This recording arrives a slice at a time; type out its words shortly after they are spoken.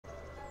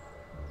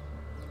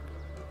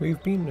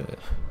We've been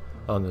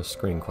on this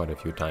screen quite a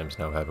few times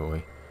now, haven't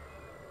we?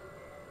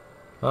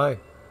 Hi.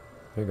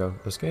 Here you go.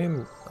 This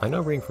game, I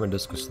know reading from a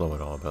disc is slow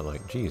and all, but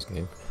like, geez,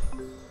 game.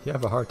 You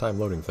have a hard time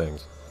loading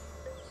things.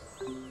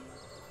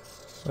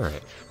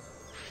 Alright.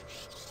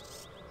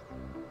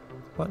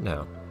 What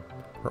now?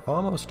 We're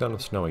almost done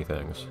with snowy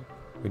things.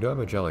 We do have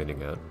a jelly to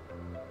get.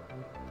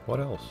 What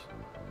else?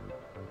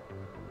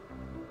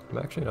 I'm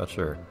actually not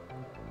sure.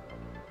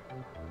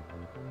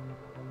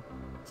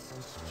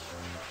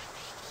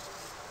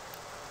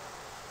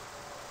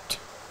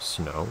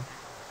 Snow?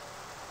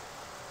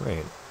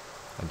 Rain.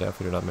 I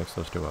definitely did not mix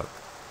those two up.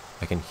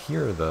 I can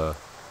hear the...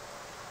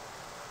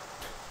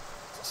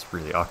 It's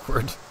really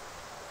awkward.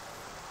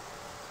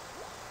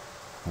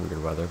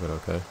 Weird weather, but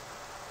okay.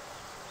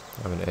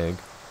 I have an egg.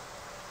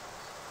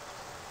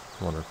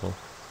 Wonderful.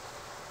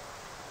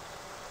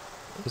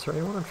 Is there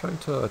anyone I'm trying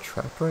to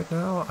attract right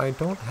now? I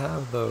don't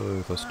have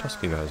those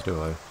tusky guys,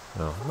 do I?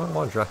 No, I don't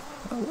want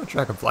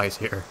dragonflies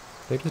here.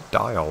 They just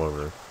die all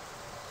over.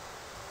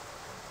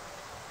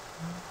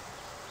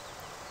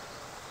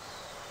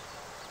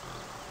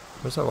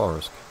 What's that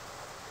walrus?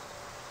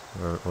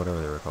 Or whatever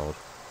they were called.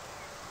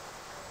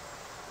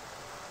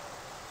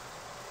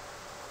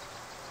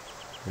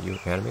 Are you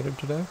animated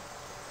today?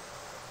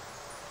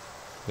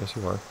 Yes,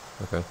 you are.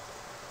 Okay.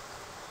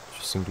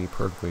 Just seem to be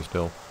perfectly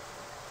still.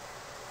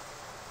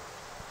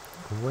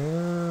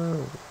 Where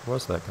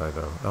was that guy,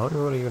 though? I don't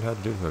know what he even had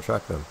to do to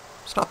attract them.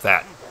 Stop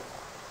that!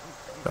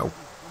 No.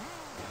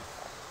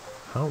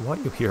 I don't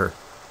want you here.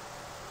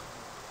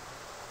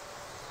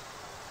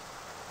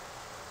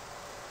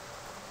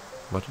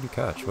 What did you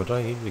catch? What did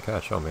I need you to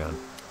catch? Oh, man.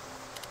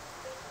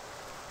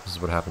 This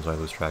is what happens when I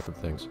lose track of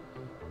things.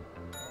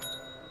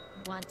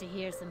 Want to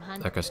hear some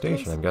hunt? Like a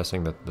station, I'm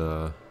guessing that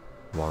the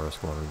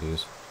walrus wanted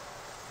these.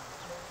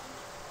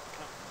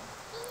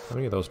 How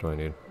many of those do I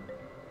need?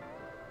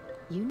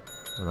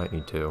 I might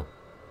need 2.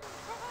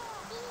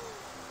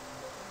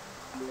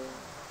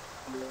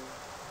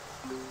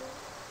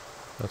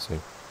 Let's see.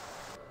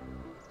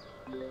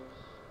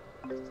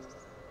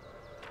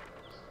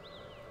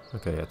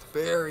 Okay, at the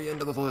very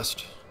end of the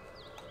list.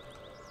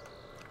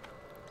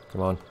 Come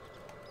on.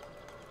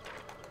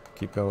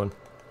 Keep going.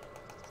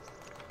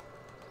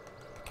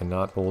 I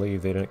cannot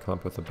believe they didn't come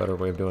up with a better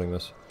way of doing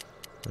this.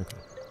 Okay.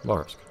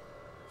 Mollusk.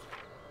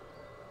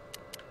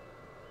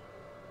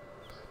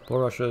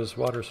 Bulrushes,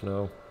 water,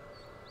 snow.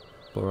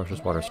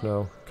 Bulrushes, water,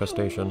 snow.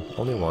 Crustacean.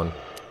 Only one.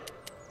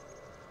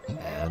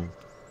 And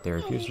they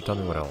refuse to tell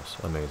me what else.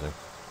 Amazing.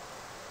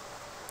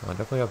 I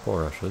definitely have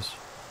bulrushes.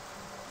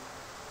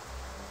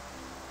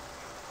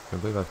 I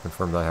believe I've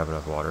confirmed I have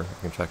enough water.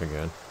 I can check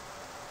again.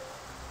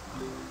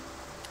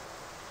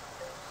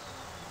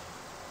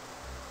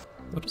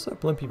 What does that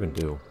blimp even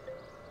do?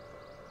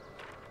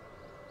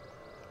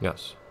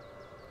 Yes.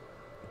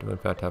 I do in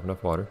fact have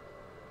enough water.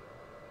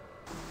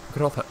 Look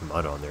at all that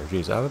mud on there.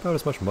 Jeez, I have about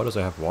as much mud as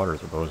I have water,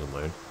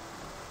 supposedly.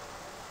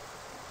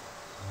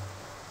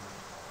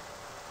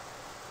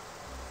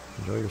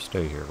 Enjoy your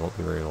stay here. Won't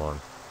be very long.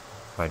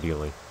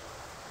 Ideally.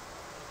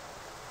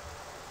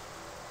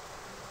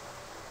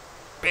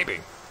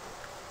 Baby!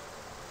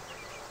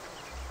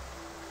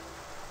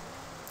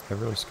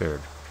 Everyone's scared.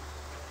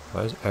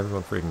 Why is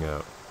everyone freaking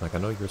out? Like, I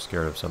know you're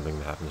scared of something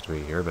that happens to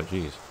be here, but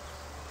geez.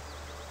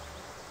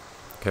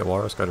 Okay,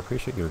 Walrus, I'd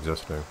appreciate you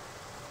existing.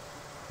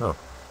 Oh.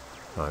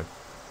 Hi.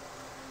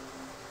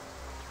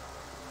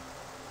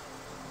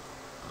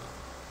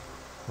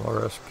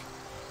 Walrus.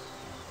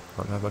 I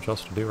don't have much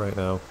else to do right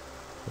now.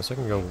 Guess I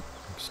can go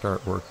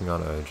start working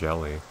on a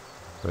jelly,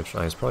 which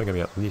is probably going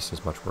to be at least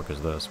as much work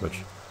as this, which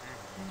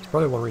is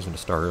probably one reason to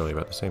start early,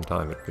 but at the same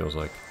time it feels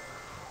like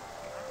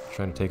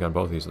trying to take on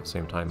both of these at the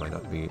same time might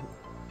not be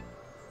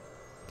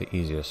the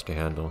easiest to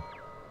handle.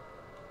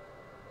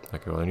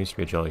 Okay, well there needs to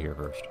be a jelly here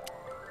first.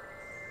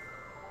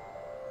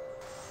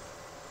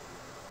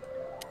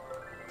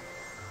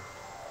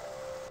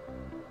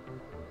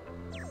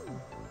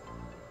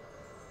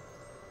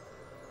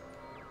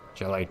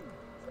 Jelly.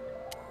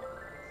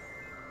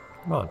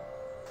 Come on.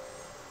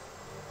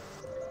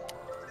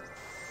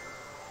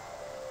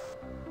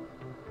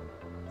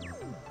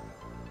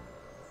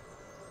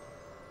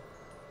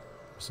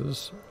 This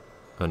is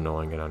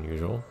annoying and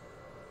unusual.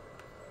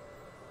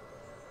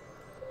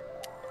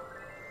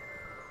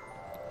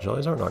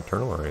 Jellies aren't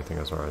nocturnal or anything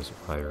as far as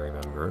I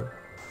remember.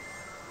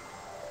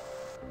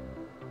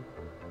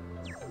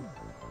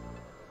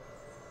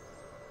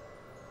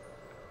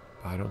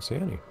 I don't see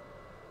any.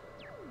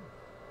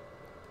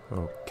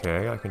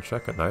 Okay, I can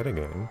check at night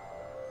again.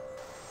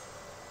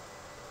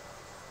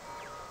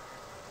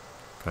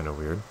 Kinda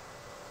weird.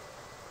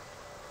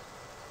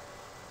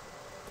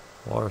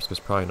 Walrus is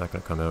probably not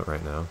going to come out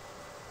right now.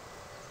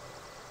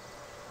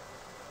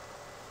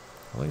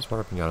 All these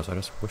water piñatas I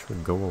just wish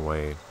would go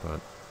away,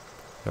 but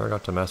never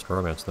got to master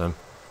romance them,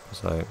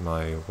 because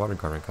my water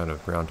garden kind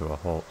of ground to a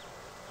halt.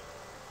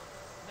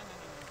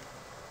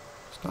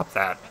 Stop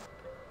that!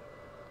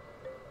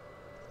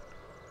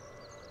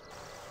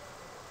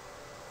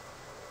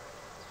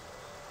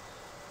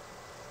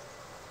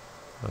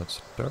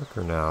 It's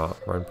darker now.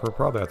 We're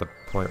probably at the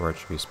point where it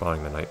should be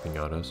spawning the night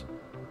piñatas.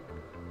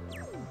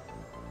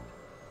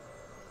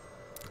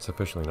 It's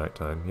officially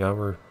nighttime. Yeah,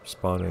 we're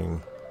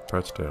spawning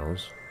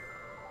pretzels.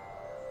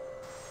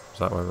 Is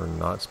that why we're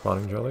not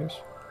spawning jellies?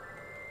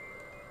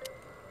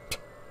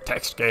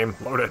 Text game,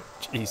 load it.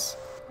 Jeez.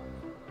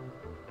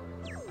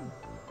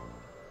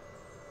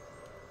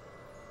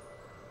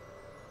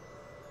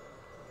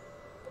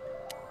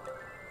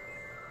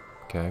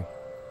 Okay.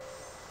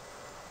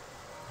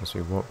 Guess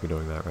we won't be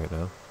doing that right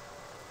now.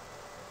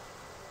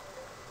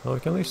 Well, we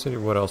can at least see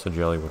what else a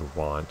jelly would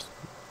want.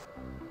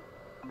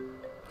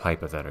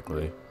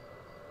 Hypothetically.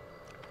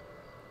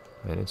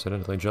 And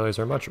incidentally, jellies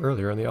are much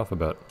earlier in the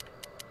alphabet.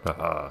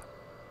 Haha.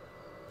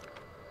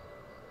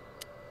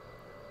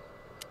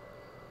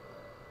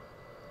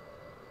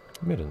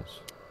 Mittens.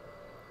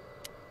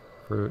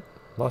 Fruit.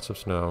 Lots of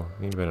snow.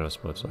 Need banana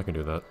splits. I can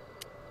do that.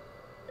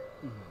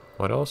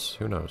 What else?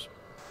 Who knows?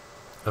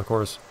 Of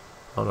course,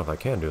 I don't know if I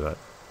can do that.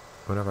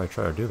 Whenever I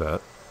try to do that,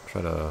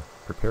 try to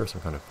prepare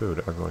some kind of food,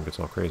 everyone gets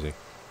all crazy.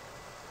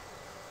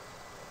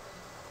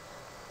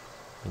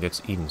 It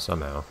gets eaten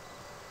somehow.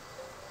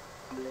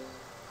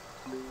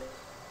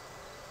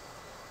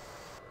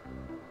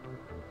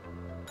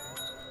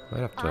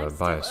 Might have to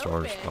buy a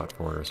storage spot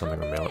for it or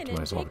something, or mail it to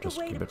myself just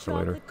to keep it for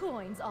later.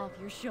 Coins off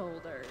your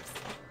shoulders.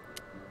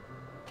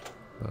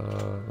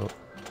 Oh.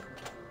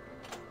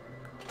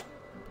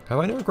 Have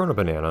I never grown a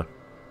banana?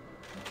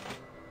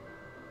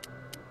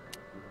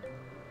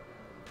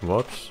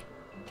 Whoops.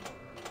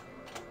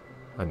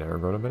 I never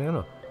grown a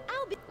banana.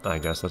 I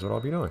guess that's what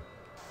I'll be doing.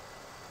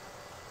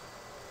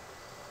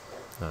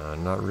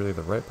 Not really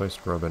the right place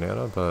to grow a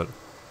banana, but...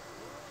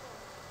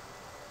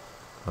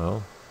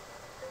 Well...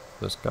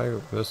 This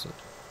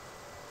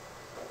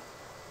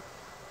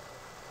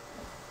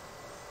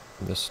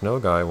snow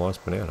guy wants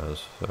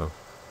bananas, so...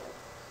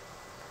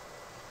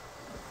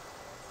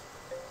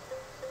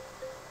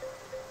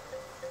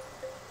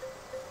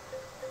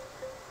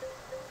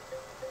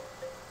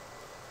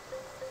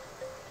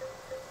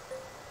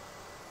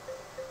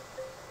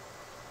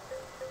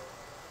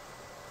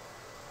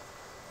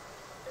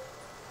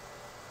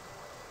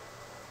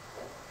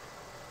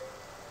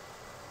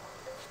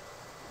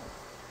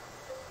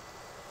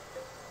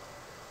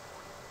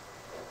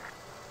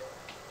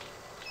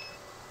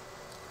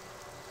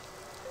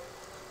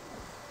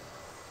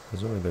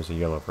 Presumably there's a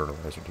yellow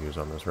fertilizer to use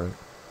on this, right?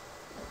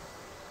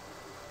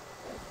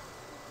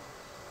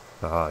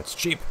 Ah, it's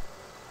cheap!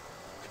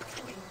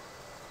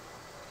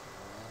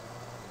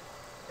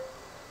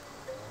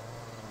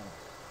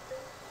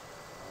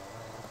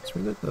 It's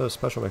weird that the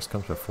special mix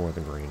comes before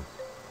the green.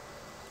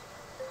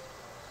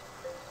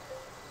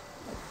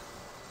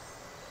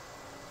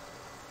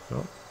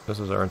 Well, this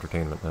is our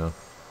entertainment now.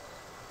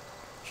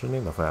 Should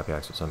name the Flappy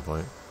Axe at some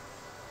point.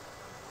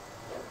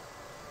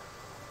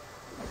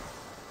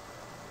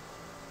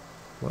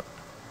 What?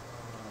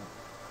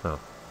 Oh.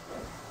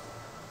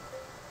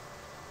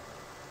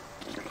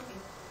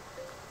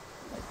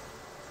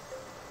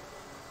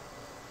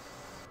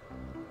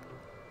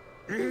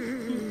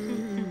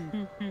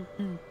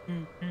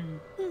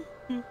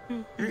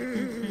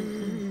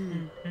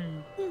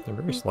 They're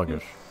very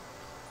sluggish.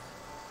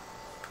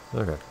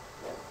 Okay.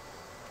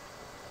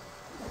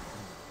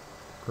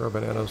 Grow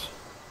bananas.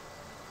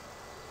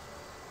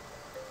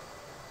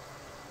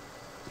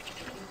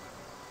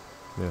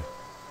 Yeah.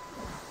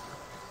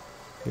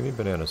 Give me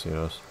banana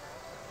seeds.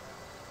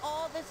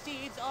 All the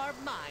seeds are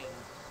mine.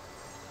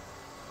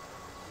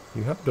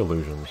 You have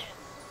delusions.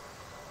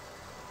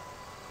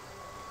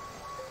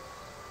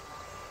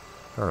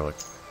 Garlic.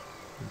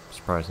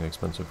 Surprisingly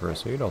expensive for a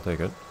seed, I'll take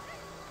it.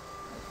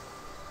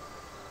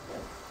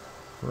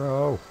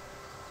 Grow!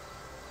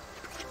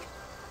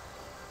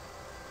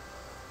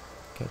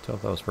 Can't tell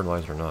if that was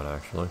fertilizer or not,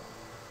 actually.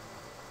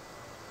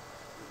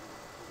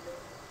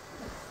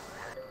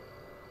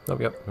 Oh,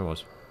 yep, it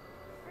was.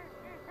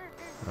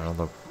 I don't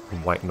know, the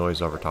white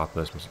noise over top of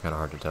this makes it kind of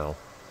hard to tell.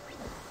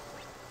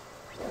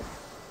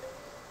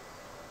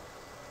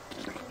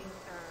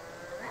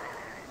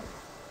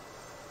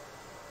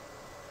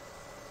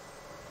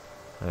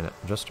 And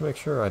just to make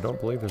sure, I don't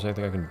believe there's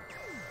anything I can...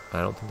 I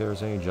don't think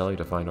there's any jelly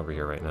to find over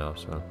here right now,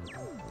 so...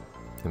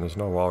 And there's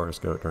no walrus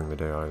goat during the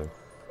day either.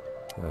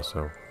 Yeah,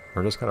 so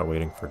we're just kind of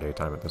waiting for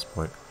daytime at this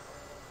point.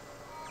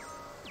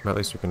 But at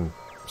least we can,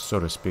 so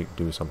to speak,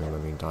 do something in the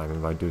meantime.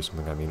 And by do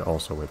something, I mean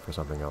also wait for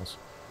something else.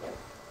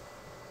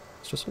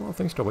 It's just a lot of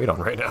things to wait on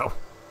right now.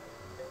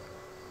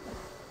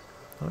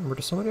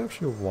 Does somebody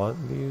actually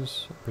want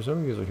these?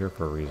 Presumably these are here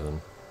for a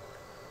reason.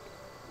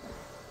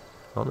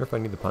 I don't know if I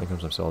need the pine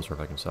cones themselves or if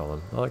I can sell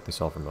them. Not like they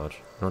sell for much,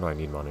 nor do I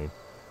need money.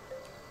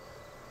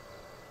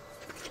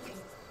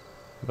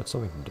 But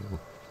something to do.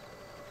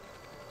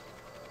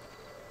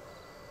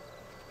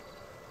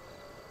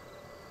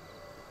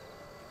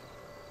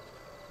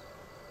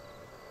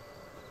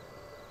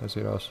 I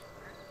see us.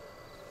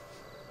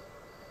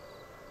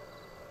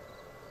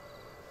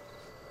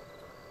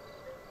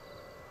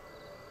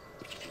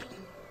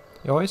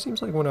 It always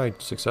seems like when I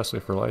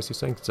successfully fertilize these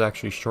things, it's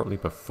actually shortly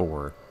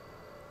before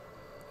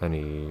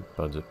any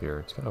buds appear.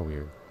 It's kind of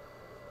weird.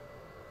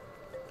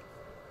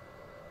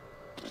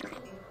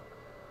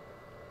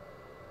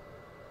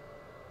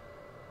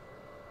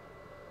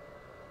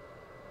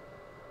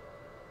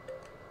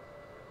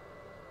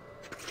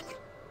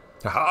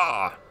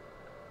 Aha!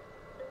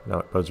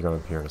 No, buds are going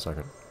to appear in a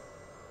second.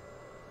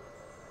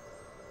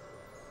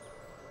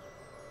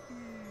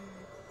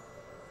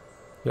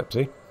 Yep,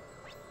 see?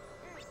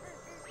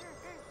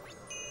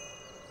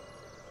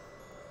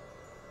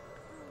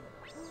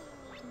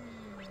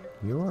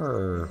 You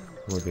are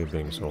worthy of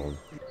being sold.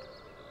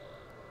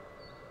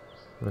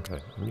 Okay,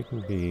 and you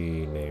can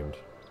be named.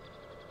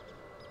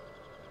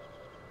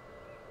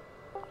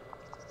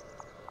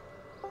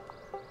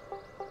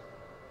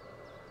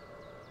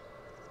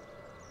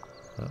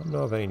 I don't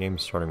know of any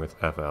names starting with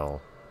FL.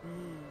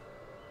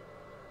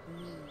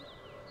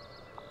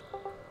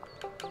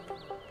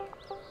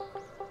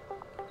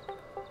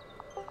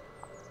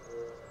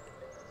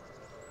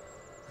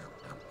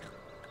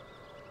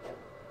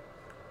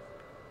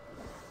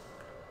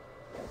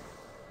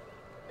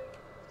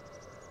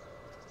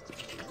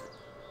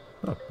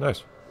 Oh,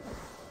 nice.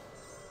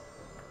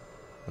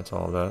 That's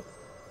all of that.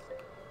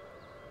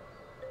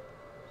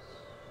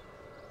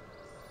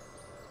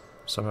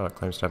 Somehow it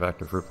claims to have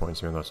active fruit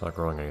points even though it's not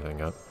growing anything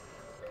yet.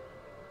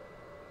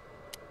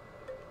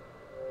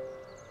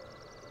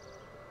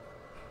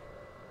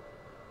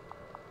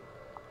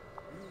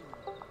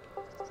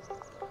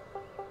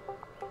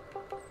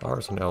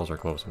 R's and L's are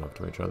close enough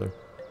to each other.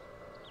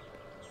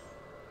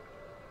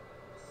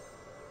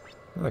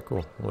 Alright,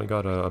 cool. Well, we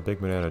got a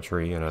big banana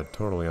tree in a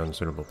totally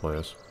unsuitable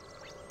place.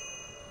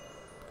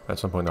 At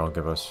some point they'll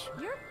give us...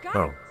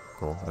 Oh,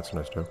 cool. That's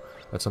nice too.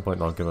 At some point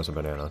they'll give us a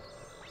banana.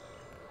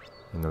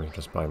 And then we can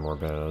just buy more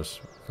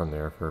bananas from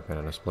there for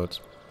banana splits.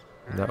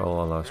 And that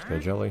will allow us to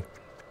get Jeli.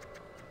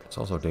 It's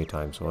also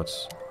daytime, so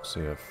let's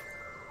see if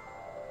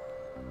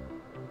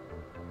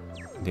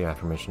the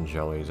aforementioned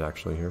Jeli is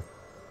actually here.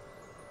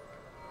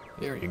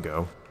 There you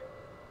go.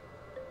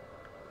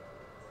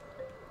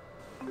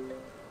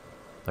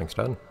 Thanks,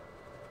 Dad.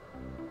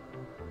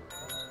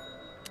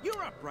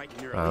 You're up bright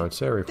and early. I would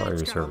say I require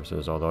your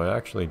services, although I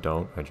actually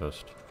don't. I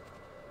just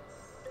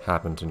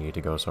happen to need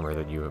to go somewhere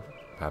that you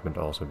happen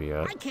to also be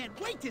at. I can't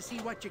wait to see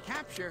what you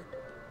capture.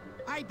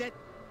 I bet.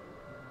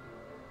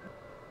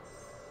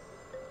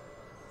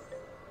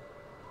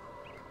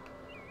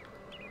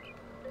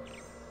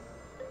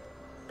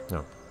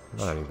 No,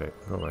 not any bait.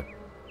 Go away.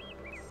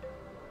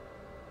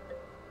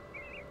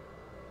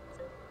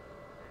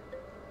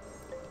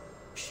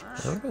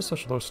 Why are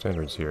such low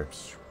standards here?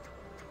 It's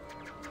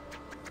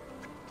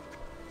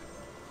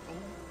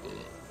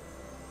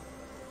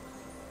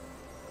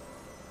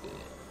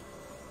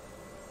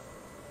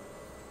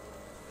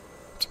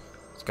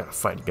got to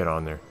fight to get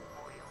on there.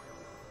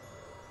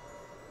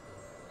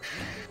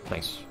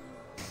 Nice.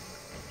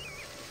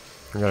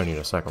 You're gonna need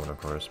a second one,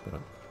 of course, but...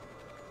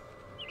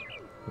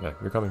 yeah,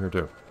 you're coming here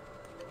too.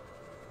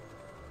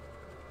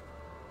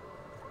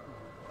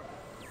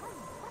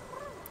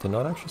 Did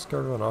not actually scare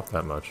everyone off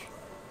that much.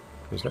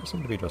 These guys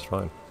seem to be just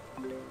fine.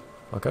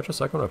 I'll catch a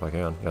second one if I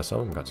can. Yeah,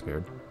 some of them got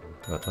scared.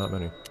 But not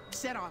many.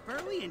 Set off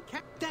early and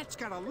kept. That's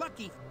got a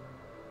lucky.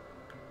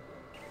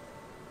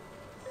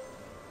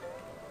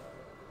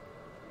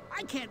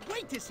 I can't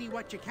wait to see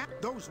what you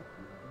those.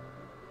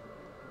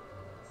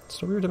 It's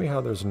so weird to me how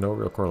there's no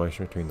real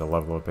correlation between the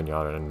level of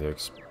Piñata and the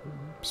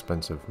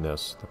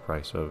expensiveness, the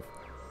price of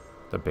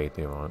the bait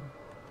they want.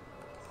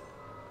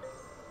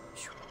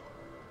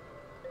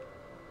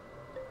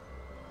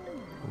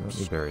 I don't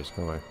need berries,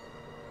 go away.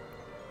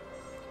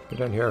 Get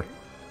down here.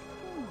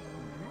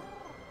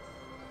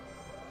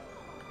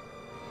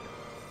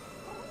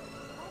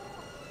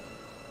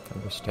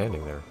 I'm just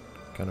standing there.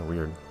 Kind of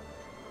weird.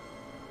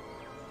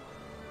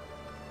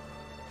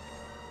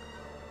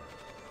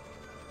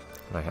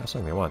 And I have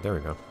something they want. There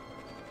we go.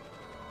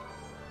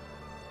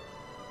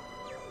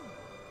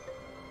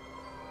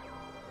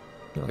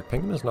 Yeah, like,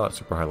 Penguin is not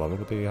super high level,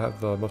 but they have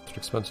the most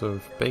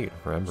expensive bait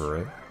for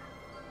Ember, right?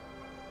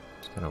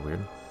 It's kind of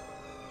weird.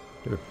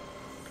 Dude.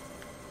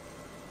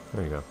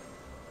 There you go.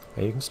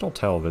 Yeah, you can still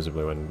tell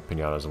visibly when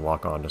Piñatas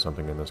lock on to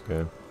something in this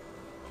game.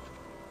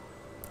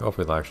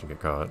 Hopefully they'll actually get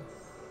caught.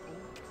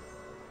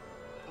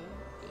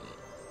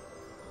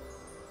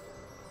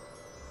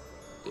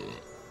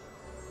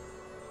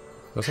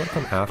 Does that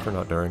come after,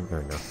 not during?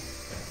 There we go.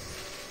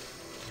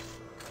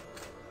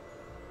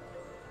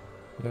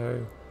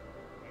 Yay.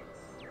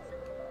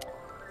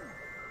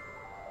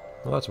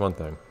 Well, that's one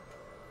thing.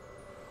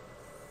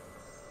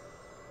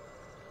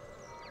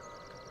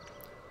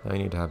 I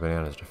need to have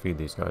bananas to feed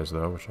these guys,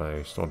 though, which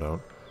I still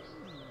don't.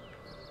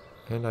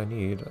 And I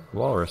need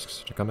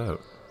walrusks to come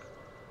out.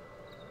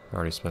 I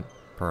already spent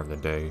part of the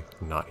day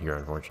not here,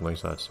 unfortunately,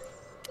 so that's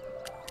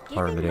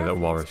part of the day that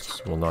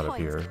walrusks will not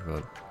appear,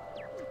 but...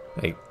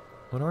 hey,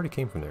 one already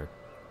came from there.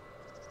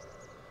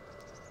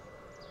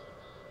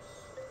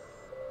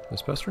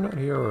 Is Pester not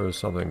here, or is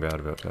something bad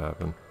about to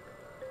happen?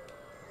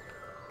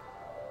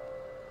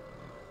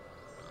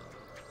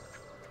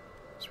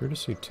 It's weird to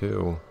see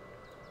two.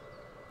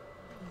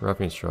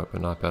 Refuge show up,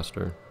 but not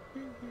pester.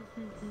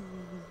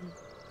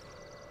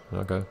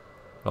 Okay,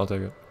 I'll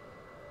take it.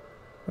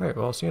 Alright,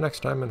 well, I'll see you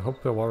next time, and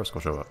hope the walrus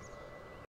will show up.